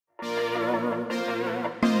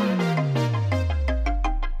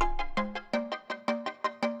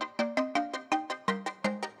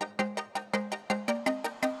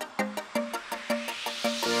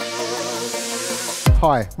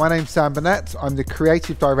Hi, my name's Sam Burnett. I'm the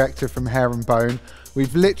creative director from Hare Bone.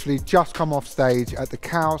 We've literally just come off stage at the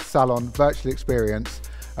Kao Salon Virtual Experience,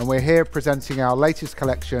 and we're here presenting our latest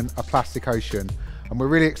collection, A Plastic Ocean, and we're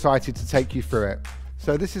really excited to take you through it.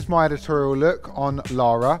 So this is my editorial look on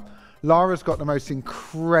Lara. Lara's got the most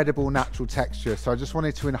incredible natural texture, so I just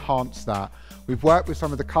wanted to enhance that. We've worked with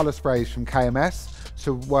some of the colour sprays from KMS,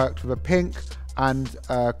 so worked with a pink and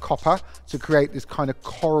copper to create this kind of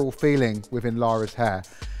coral feeling within Lara's hair.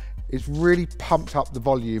 It's really pumped up the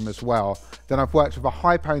volume as well. Then I've worked with a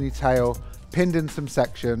high ponytail, pinned in some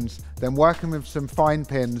sections, then working with some fine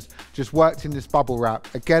pins, just worked in this bubble wrap.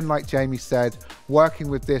 Again, like Jamie said, working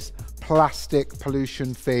with this plastic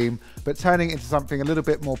pollution theme, but turning it into something a little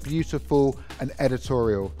bit more beautiful and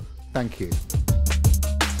editorial. Thank you.